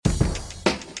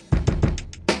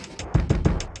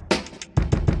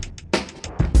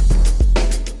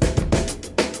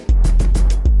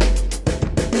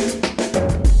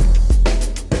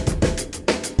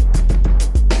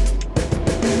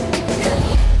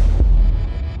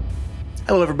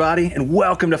Hello, everybody, and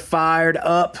welcome to Fired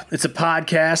Up. It's a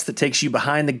podcast that takes you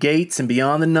behind the gates and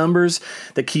beyond the numbers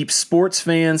that keeps sports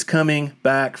fans coming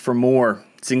back for more.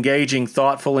 It's engaging,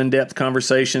 thoughtful, in-depth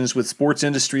conversations with sports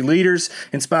industry leaders,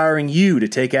 inspiring you to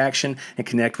take action and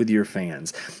connect with your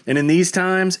fans. And in these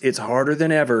times, it's harder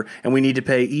than ever, and we need to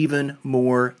pay even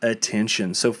more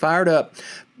attention. So Fired Up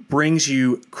brings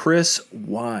you Chris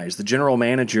Wise, the general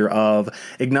manager of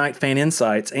Ignite Fan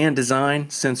Insights and Design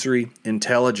Sensory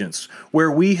Intelligence,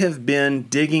 where we have been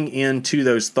digging into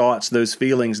those thoughts, those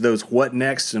feelings, those what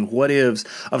next and what ifs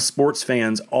of sports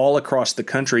fans all across the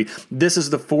country. This is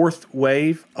the fourth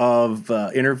wave of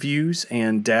interviews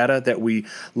and data that we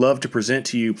love to present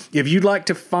to you. If you'd like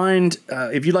to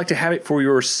have it for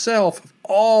yourself,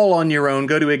 all on your own,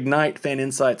 go to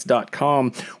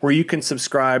ignitefaninsights.com, where you can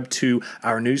subscribe to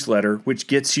our newsletter, which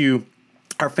gets you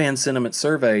our fan sentiment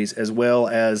surveys, as well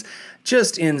as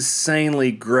just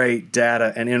insanely great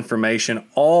data and information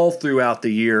all throughout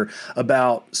the year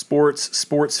about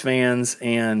sports fans,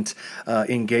 and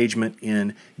engagement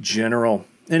in general.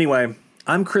 Anyway,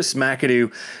 I'm Chris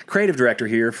McAdoo, creative director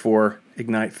here for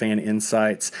Ignite Fan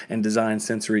Insights and Design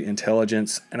Sensory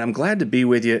Intelligence, and I'm glad to be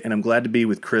with you, and I'm glad to be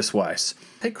with Chris Wise.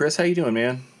 Hey, Chris, how you doing,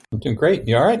 man? I'm doing great.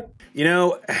 You all right? You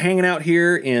know, hanging out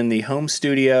here in the home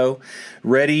studio,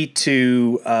 ready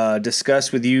to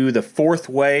discuss with you the fourth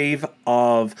wave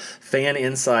of fan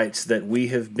insights that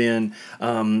we've been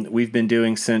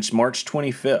doing since March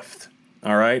 25th.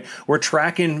 All right, we're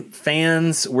tracking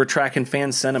fan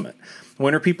sentiment.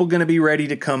 When are people going to be ready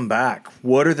to come back?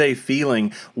 What are they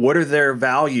feeling? What are their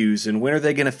values? And when are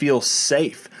they going to feel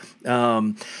safe?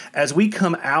 As we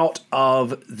come out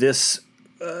of this,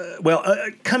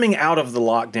 coming out of the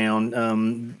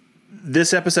lockdown,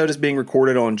 this episode is being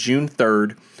recorded on June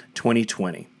 3rd,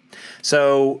 2020.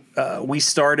 So we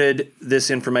started this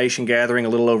information gathering a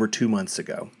little over 2 months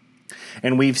ago.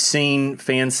 And we've seen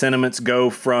fan sentiments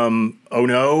go from, oh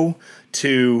no,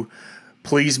 to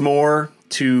please more,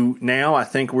 to now I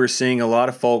think we're seeing a lot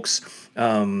of folks,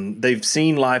 they've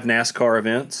seen live NASCAR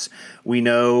events. We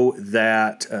know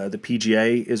that the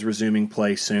PGA is resuming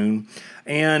play soon.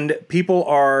 And people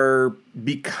are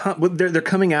they're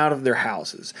coming out of their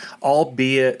houses,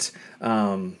 albeit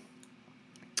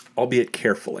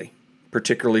carefully,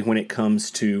 particularly when it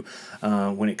comes to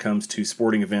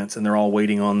sporting events, and they're all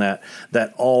waiting on that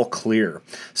all clear.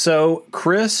 So,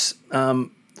 Chris,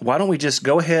 why don't we just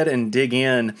go ahead and dig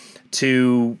in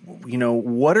to,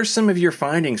 what are some of your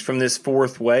findings from this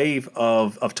fourth wave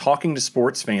of talking to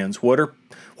sports fans? What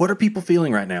are people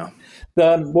feeling right now?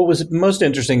 What was most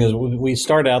interesting is we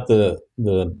start out the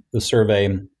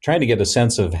survey trying to get a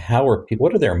sense of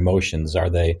what are their emotions? Are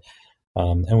they,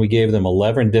 and we gave them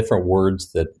 11 different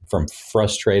words, that from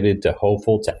frustrated to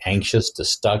hopeful to anxious to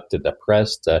stuck to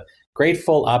depressed to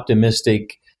grateful,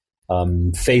 optimistic,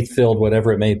 faith-filled,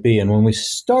 whatever it may be. And when we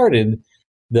started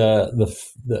the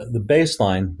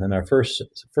baseline in our first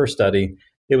study,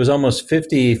 it was almost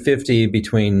 50-50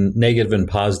 between negative and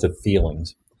positive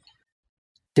feelings.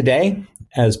 Today,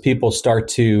 as people start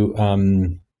to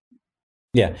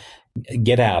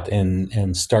get out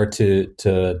and start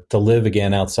to live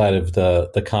again outside of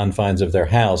the confines of their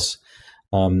house,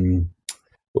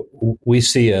 we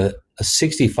see a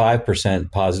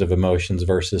 65% positive emotions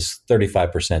versus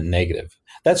 35% negative.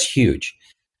 That's huge.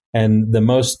 And the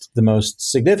most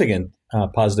significant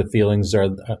positive feelings are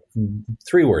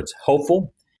three words: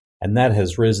 hopeful, and that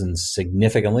has risen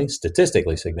significantly,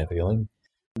 statistically significantly.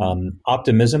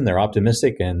 Optimism, they're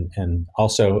optimistic, and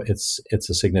also it's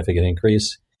a significant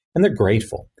increase. And they're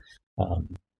grateful.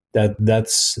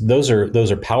 Those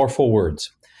are powerful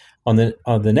words. On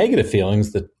the negative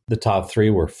feelings, the top three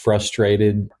were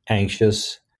frustrated,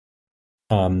 anxious,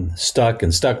 stuck,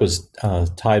 and stuck was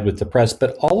tied with depressed.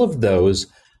 But all of those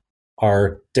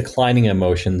are declining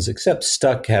emotions, except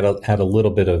stuck had a little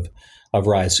bit of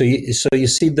rise. So you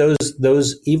see those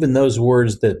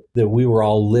words that we were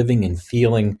all living and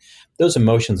feeling, those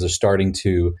emotions are starting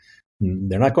to,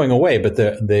 they're not going away, but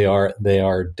they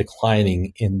are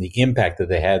declining in the impact that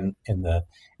they had in the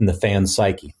fan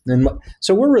psyche. And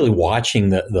so we're really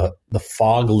watching the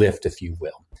fog lift, if you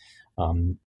will.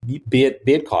 Be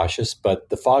it cautious, but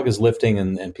the fog is lifting,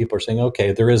 and people are saying,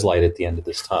 okay, there is light at the end of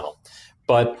this tunnel.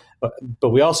 But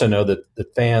we also know that the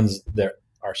fans there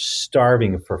are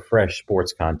starving for fresh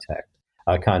sports content,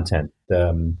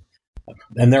 and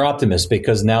they're optimists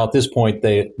because now at this point,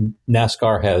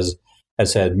 NASCAR has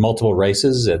had multiple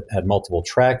races at multiple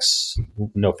tracks.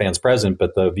 No fans present,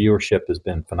 but the viewership has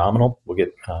been phenomenal. We'll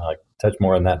get touch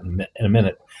more on that in a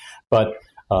minute. But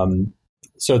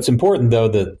so it's important, though,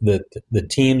 that the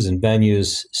teams and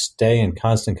venues stay in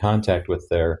constant contact with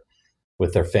their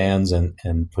with their fans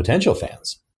and potential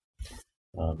fans.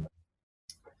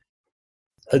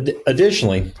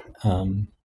 Additionally,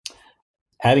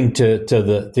 adding to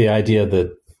the idea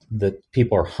that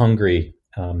people are hungry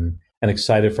and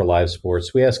excited for live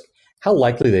sports, we ask how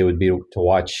likely they would be to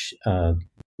watch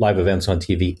live events on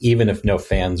TV, even if no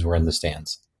fans were in the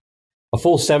stands. A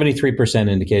full 73%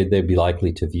 indicated they'd be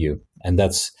likely to view, and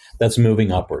that's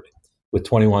moving upward, with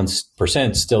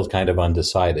 21% still kind of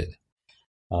undecided.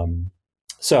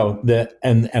 So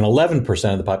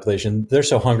 11% of the population, they're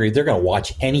so hungry they're going to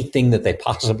watch anything that they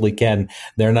possibly can.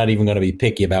 They're not even going to be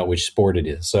picky about which sport it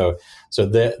is. So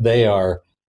they're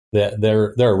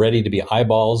ready to be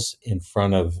eyeballs in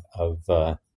front of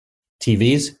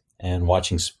TVs and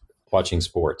watching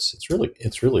sports. It's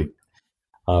really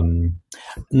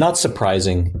not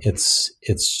surprising. It's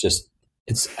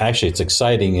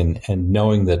exciting, and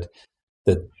knowing that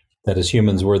as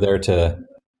humans we're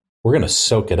going to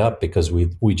soak it up because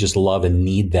we just love and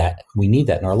need that. We need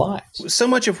that in our lives. So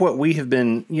much of what we have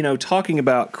been, talking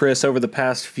about, Chris, over the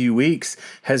past few weeks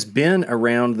has been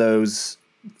around the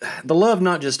love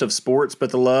not just of sports, but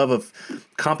the love of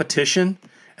competition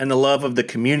and the love of the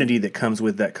community that comes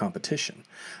with that competition.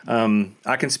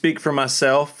 I can speak for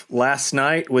myself. Last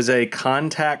night was a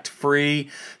contact-free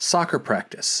soccer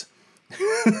practice.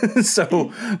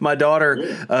 So my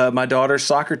daughter's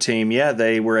soccer team,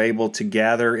 they were able to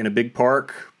gather in a big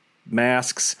park,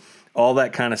 masks, all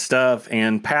that kind of stuff,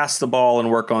 and pass the ball and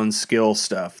work on skill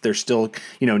stuff. They're still,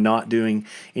 not doing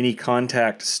any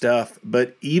contact stuff,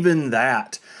 but even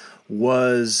that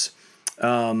was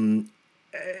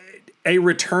a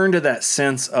return to that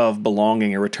sense of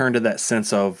belonging, a return to that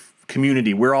sense of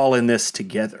community. We're all in this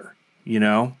together,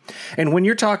 And when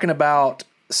you're talking about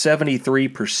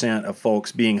 73% of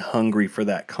folks being hungry for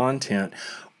that content,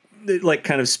 like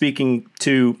kind of speaking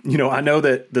to, I know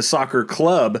that the soccer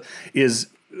club is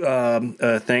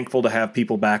thankful to have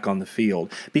people back on the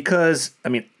field because,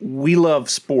 we love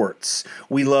sports.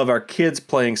 We love our kids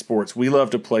playing sports. We love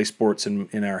to play sports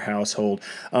in our household.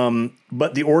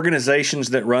 But the organizations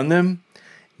that run them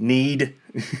need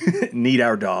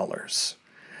our dollars.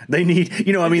 They need,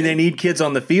 they need kids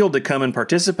on the field to come and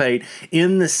participate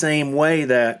in the same way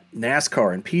that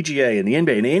NASCAR and PGA and the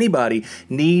NBA and anybody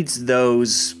needs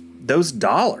those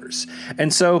dollars.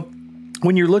 And so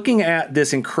when you're looking at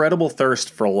this incredible thirst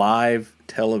for live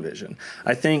television,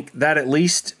 I think that at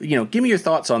least, give me your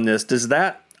thoughts on this. Does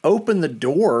that open the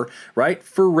door, right,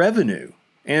 for revenue?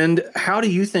 And how do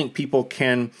you think people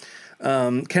can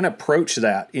approach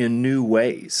that in new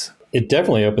ways? It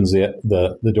definitely opens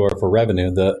the door for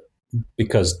revenue,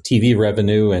 because TV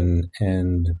revenue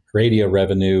and radio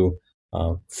revenue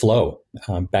flow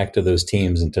back to those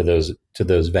teams and to those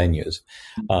venues.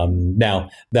 Now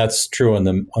that's true on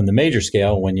the major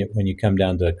scale. When you come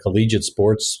down to collegiate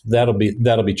sports, that'll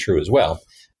be true as well.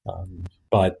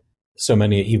 But so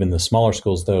many, even the smaller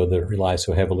schools, though, that rely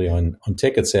so heavily on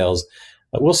ticket sales,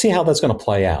 we'll see how that's going to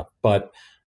play out. But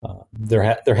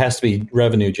there has to be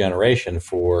revenue generation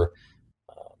for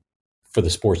the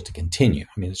sports to continue.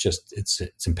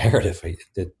 It's imperative.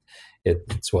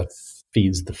 It's what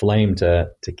feeds the flame to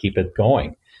keep it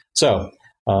going. So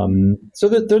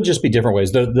there'll just be different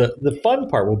ways. The fun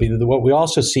part will be what we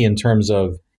also see in terms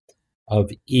of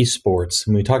esports.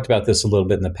 And we talked about this a little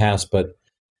bit in the past, but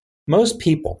most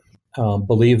people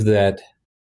believe that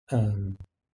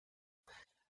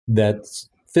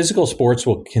physical sports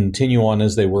will continue on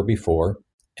as they were before,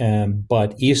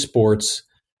 but esports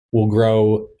will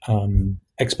grow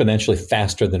exponentially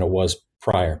faster than it was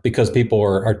prior, because people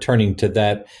are turning to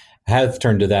that, have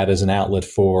turned to that as an outlet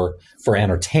for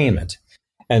entertainment.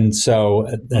 And so,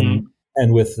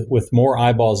 and with more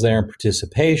eyeballs there and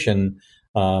participation,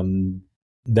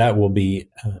 that will be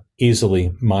easily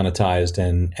monetized,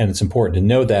 and it's important to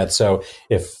know that. So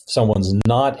if someone's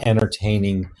not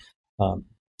entertaining an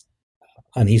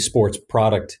esports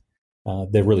product,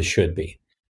 they really should be.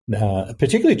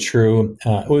 Particularly true.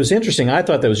 It was interesting. I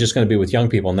thought that was just going to be with young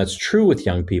people, and that's true with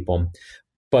young people.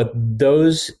 But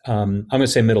those, I'm going to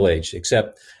say middle-aged,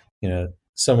 except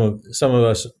some of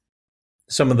us,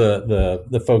 some of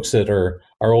the folks that are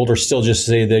older still just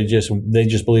say they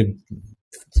just believe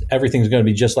everything's going to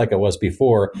be just like it was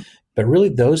before. But really,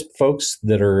 those folks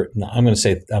that are, I'm going to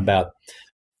say about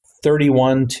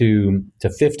 31 to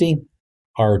 50,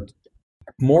 are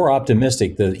more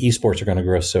optimistic that esports are going to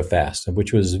grow so fast,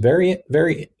 which was very,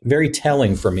 very, very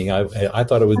telling for me. I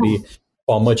thought it would be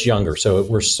much younger. So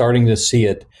we're starting to see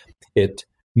it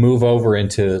move over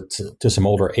into some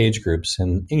older age groups,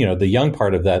 and the young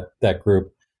part of that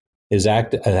group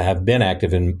have been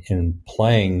active in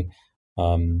playing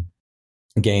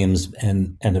games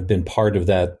and have been part of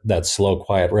that slow,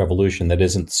 quiet revolution that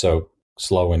isn't so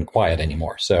slow and quiet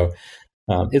anymore. So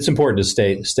it's important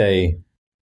to stay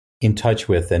in touch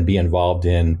with and be involved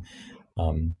in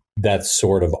that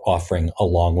sort of offering,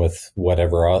 along with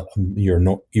whatever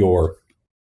your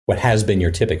what has been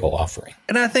your typical offering.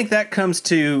 And I think that comes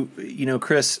to,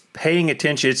 Chris, paying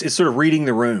attention. It's sort of reading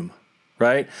the room,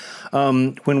 right?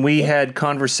 When we had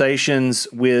conversations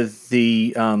with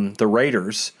the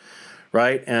Raiders,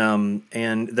 right,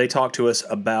 and they talked to us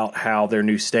about how their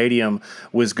new stadium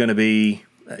was going to be,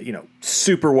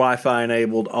 super Wi-Fi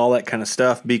enabled, all that kind of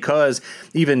stuff, because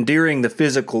even during the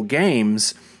physical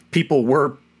games, people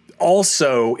were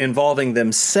also involving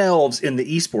themselves in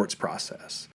the esports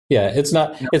process. Yeah, it's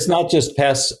not as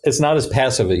passive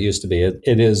as it used to be.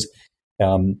 It is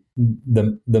the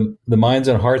minds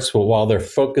and hearts, while they're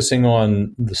focusing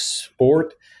on the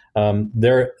sport,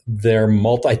 they're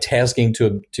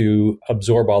multitasking to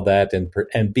absorb all that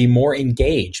and be more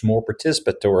engaged, more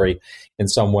participatory in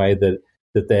some way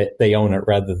that they own it,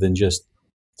 rather than just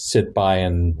sit by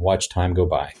and watch time go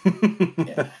by.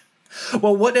 Yeah.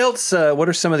 Well, what else? What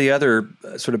are some of the other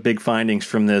sort of big findings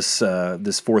from this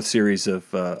fourth series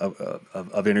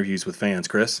of interviews with fans,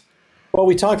 Chris? Well,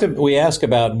 we asked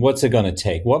about what's it going to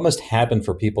take, what must happen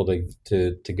for people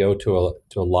to go to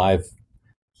a live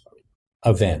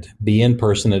event, be in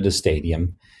person at a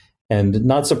stadium, and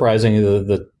not surprisingly,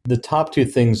 the top two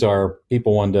things are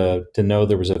people wanted to know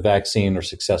there was a vaccine or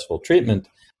successful treatment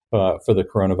for the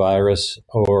coronavirus,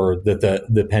 or that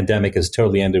the pandemic has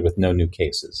totally ended with no new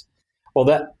cases.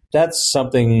 Well, that's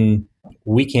something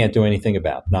we can't do anything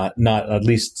about, not at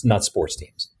least not sports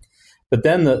teams. But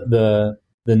then the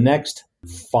next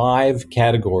 5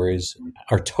 categories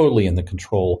are totally in the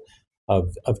control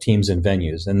of teams and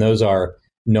venues, and those are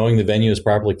knowing the venue is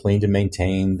properly cleaned and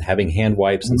maintained, having hand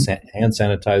wipes and hand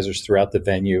sanitizers throughout the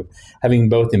venue, having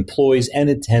both employees and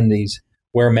attendees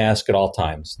wear a mask at all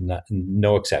times,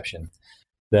 no exception.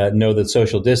 Know that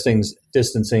social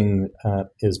distancing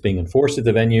is being enforced at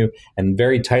the venue, and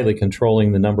very tightly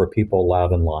controlling the number of people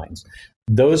allowed in lines.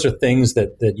 Those are things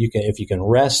that you can, if you can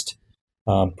rest,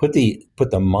 put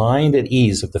the mind at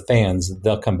ease of the fans,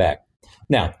 they'll come back.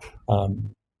 Now,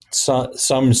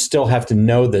 some still have to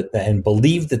know that and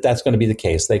believe that that's going to be the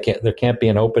case. There can't be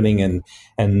an opening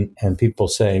and people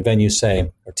say, venues say,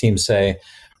 or teams say,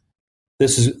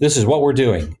 this is what we're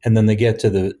doing, and then they get to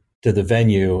the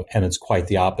venue and it's quite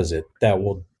the opposite. That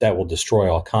will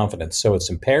destroy all confidence. So it's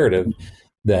imperative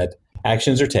that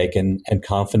actions are taken and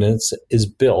confidence is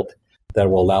built that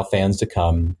will allow fans to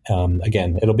come.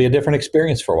 Again, it'll be a different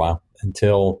experience for a while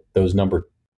until those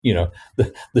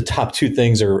the top 2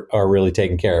 things are really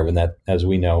taken care of, and that, as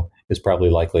we know, is probably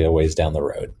likely a ways down the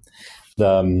road.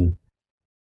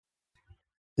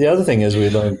 The other thing is we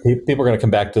learned people are going to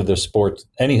come back to the sport.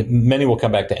 Many will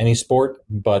come back to any sport,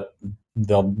 but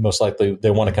they'll most likely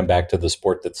they want to come back to the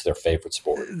sport that's their favorite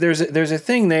sport. There's a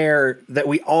thing there that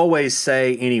we always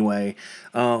say anyway.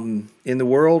 In the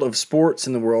world of sports,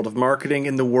 in the world of marketing,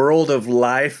 in the world of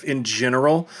life in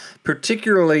general,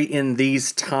 particularly in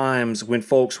these times when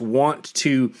folks want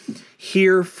to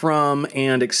hear from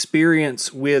and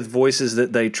experience with voices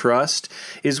that they trust,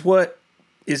 is what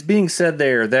is being said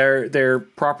there. They're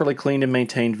properly cleaned and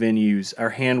maintained venues,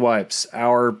 our hand wipes,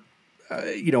 our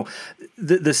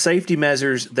the safety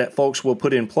measures that folks will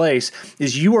put in place,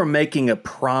 is you are making a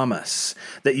promise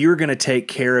that you're going to take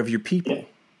care of your people,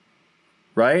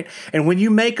 right? And when you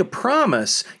make a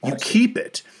promise, you keep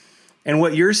it. And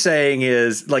what you're saying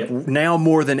is, now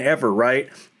more than ever, right?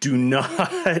 Do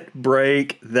not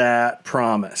break that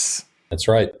promise. That's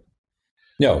right.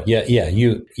 No, yeah.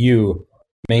 You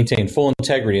maintain full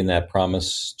integrity in that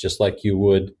promise, just like you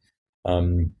would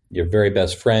your very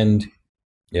best friend.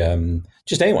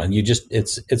 Just anyone.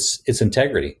 It's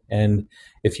integrity, and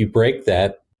if you break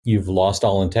that, you've lost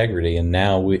all integrity. And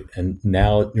now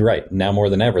you're right. Now more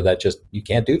than ever, you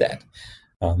can't do that.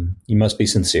 You must be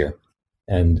sincere,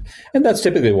 and that's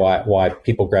typically why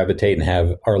people gravitate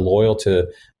and are loyal to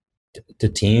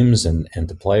teams and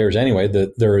to players. Anyway,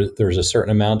 there's a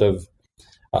certain amount of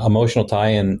emotional tie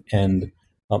and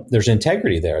there's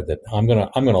integrity there that I'm gonna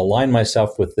align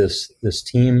myself with this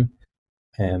team.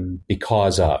 And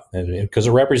because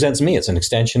it represents me, it's an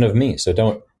extension of me. So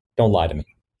don't lie to me,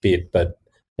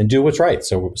 and do what's right.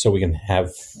 So we can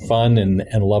have fun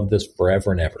and love this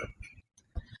forever and ever.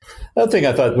 Another thing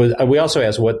I thought was, we also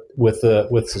asked what with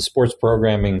the sports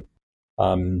programming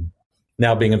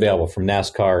now being available from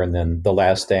NASCAR, and then The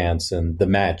Last Dance and The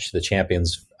Match, the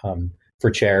champions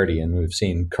for charity, and we've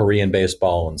seen Korean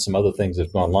baseball and some other things that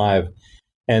have gone live,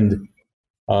 and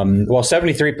While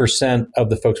 73% of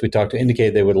the folks we talked to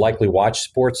indicated they would likely watch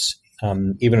sports,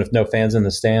 even with no fans in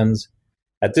the stands.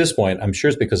 At this point, I'm sure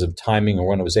it's because of timing or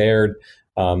when it was aired,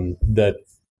 that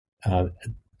at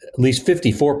least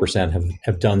 54%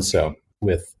 have done so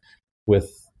with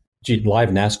live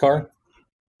NASCAR.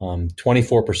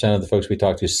 24% of the folks we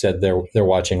talked to said they're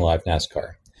watching live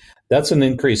NASCAR. That's an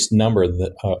increased number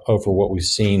over what we've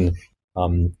seen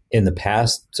in the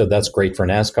past. So that's great for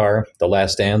NASCAR. The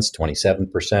Last Dance,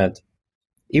 27%.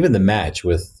 Even the match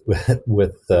with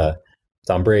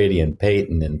Tom Brady and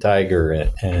Peyton and Tiger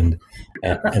and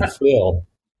Phil,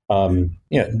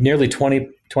 nearly 20%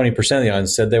 of the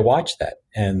audience said they watched that,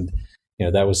 and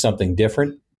that was something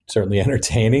different, certainly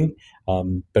entertaining.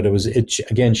 But it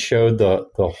again showed the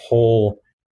whole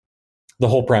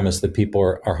premise that people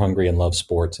are hungry and love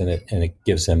sports, and it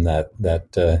gives them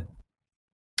that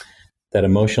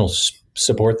emotional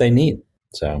support they need.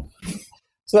 So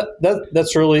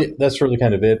that's really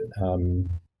kind of it.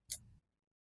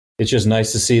 It's just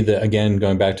nice to see that, again,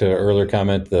 going back to an earlier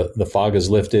comment, the fog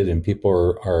is lifted and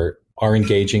people are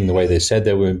engaging the way they said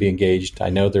they would be engaged. I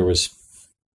know there was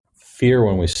fear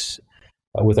when with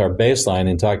our baseline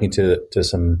and talking to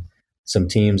some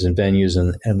teams and venues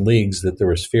and leagues, that there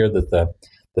was fear that the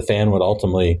fan would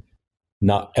ultimately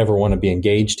not ever want to be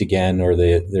engaged again, or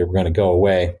they're going to go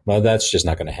away. Well, that's just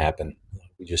not going to happen.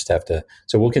 We just have to.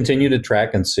 So we'll continue to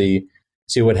track and see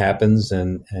what happens,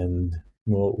 and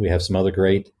we have some other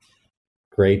great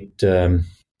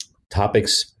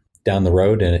topics down the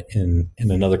road in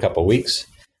another couple of weeks.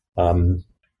 In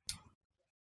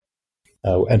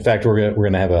fact, we're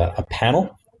going to have a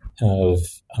panel of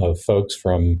folks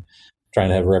from trying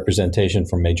to have representation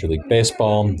from Major League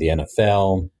Baseball, the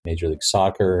NFL, Major League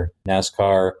Soccer,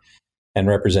 NASCAR, and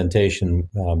representation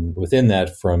within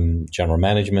that from general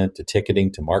management to ticketing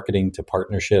to marketing to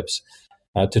partnerships,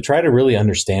 to try to really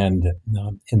understand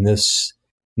in this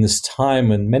time,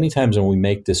 and many times when we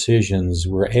make decisions,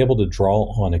 we're able to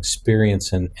draw on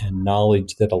experience and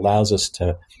knowledge that allows us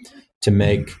to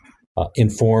make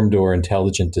informed or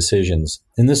intelligent decisions.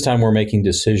 In this time, we're making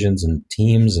decisions, and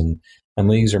teams and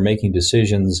leagues are making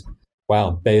decisions,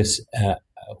 based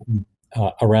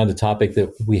around a topic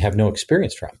that we have no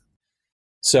experience from.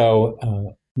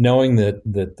 So knowing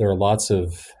that there are lots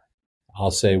of,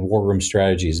 I'll say, war room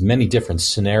strategies, many different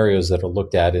scenarios that are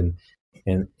looked at in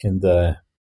the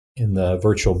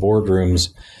virtual boardrooms,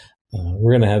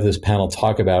 we're going to have this panel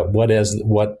talk about what has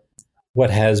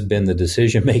been the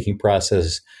decision-making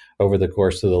process over the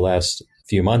course of the last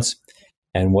few months,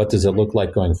 and what does it look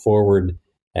like going forward,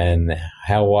 and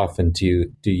how often do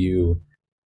you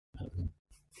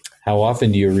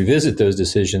revisit those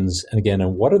decisions, and again,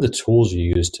 and what are the tools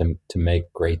you use to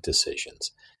make great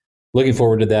decisions. Looking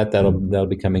forward to that. That'll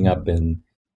be coming up in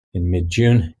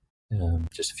mid-June,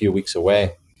 just a few weeks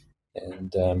away.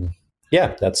 And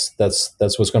that's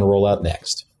what's going to roll out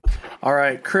next. All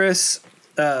right, Chris,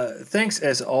 thanks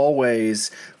as always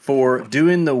for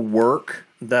doing the work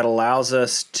that allows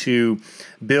us to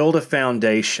build a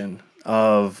foundation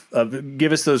of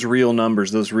give us those real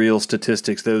numbers, those real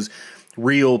statistics, those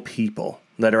real people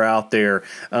that are out there,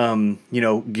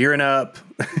 gearing up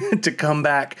to come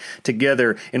back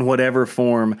together in whatever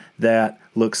form that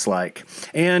looks like.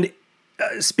 And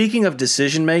speaking of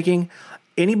decision making,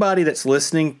 anybody that's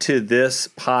listening to this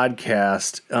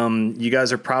podcast, you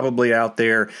guys are probably out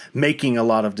there making a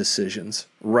lot of decisions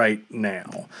right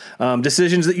now.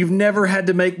 Decisions that you've never had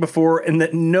to make before and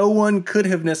that no one could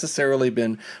have necessarily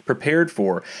been prepared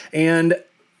for. And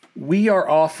we are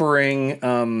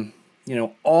offering,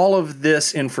 all of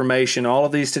this information, all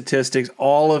of these statistics,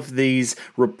 all of these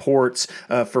reports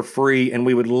for free, and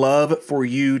we would love for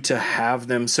you to have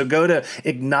them. So go to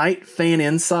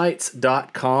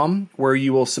ignitefaninsights.com, where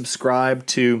you will subscribe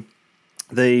to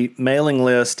the mailing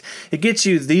list. It gets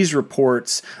you these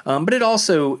reports, but it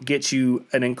also gets you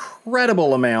an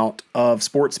incredible amount of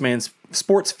sports fan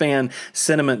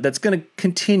sentiment that's going to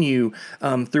continue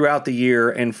throughout the year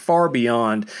and far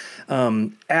beyond.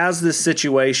 As this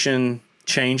situation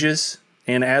changes,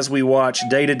 and as we watch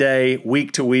day to day,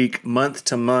 week to week, month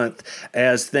to month,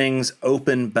 as things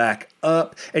open back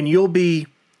up, and you'll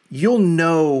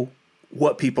know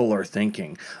what people are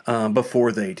thinking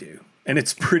before they do. And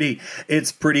it's pretty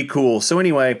cool. So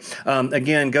anyway,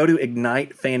 again, go to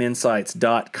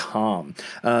ignitefaninsights.com,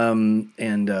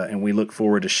 and we look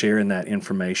forward to sharing that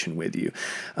information with you.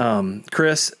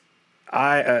 Chris,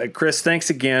 thanks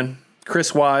again.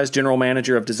 Chris Wise, General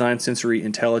Manager of Design Sensory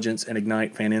Intelligence and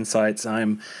Ignite Fan Insights.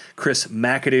 I'm Chris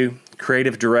McAdoo,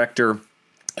 Creative Director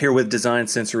here with Design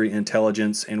Sensory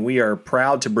Intelligence, and we are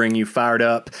proud to bring you Fired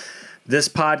Up, this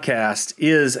podcast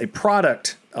is a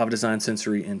product of Design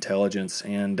Sensory Intelligence.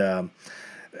 And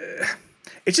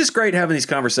it's just great having these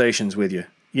conversations with you,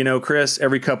 Chris,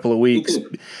 every couple of weeks,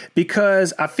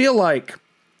 because I feel like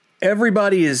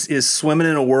everybody is swimming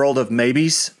in a world of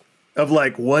maybes, of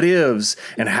like what ifs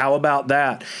and how about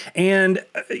that. And,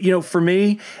 for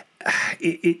me,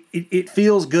 it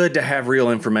feels good to have real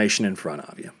information in front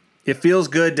of you. It feels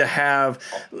good to have,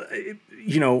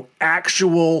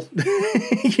 actual,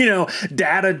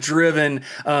 data-driven,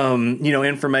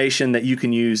 information that you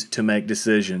can use to make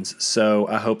decisions. So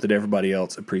I hope that everybody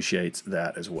else appreciates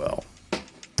that as well.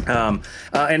 And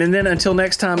then until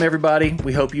next time, everybody,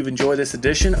 we hope you've enjoyed this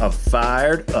edition of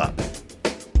Fired Up.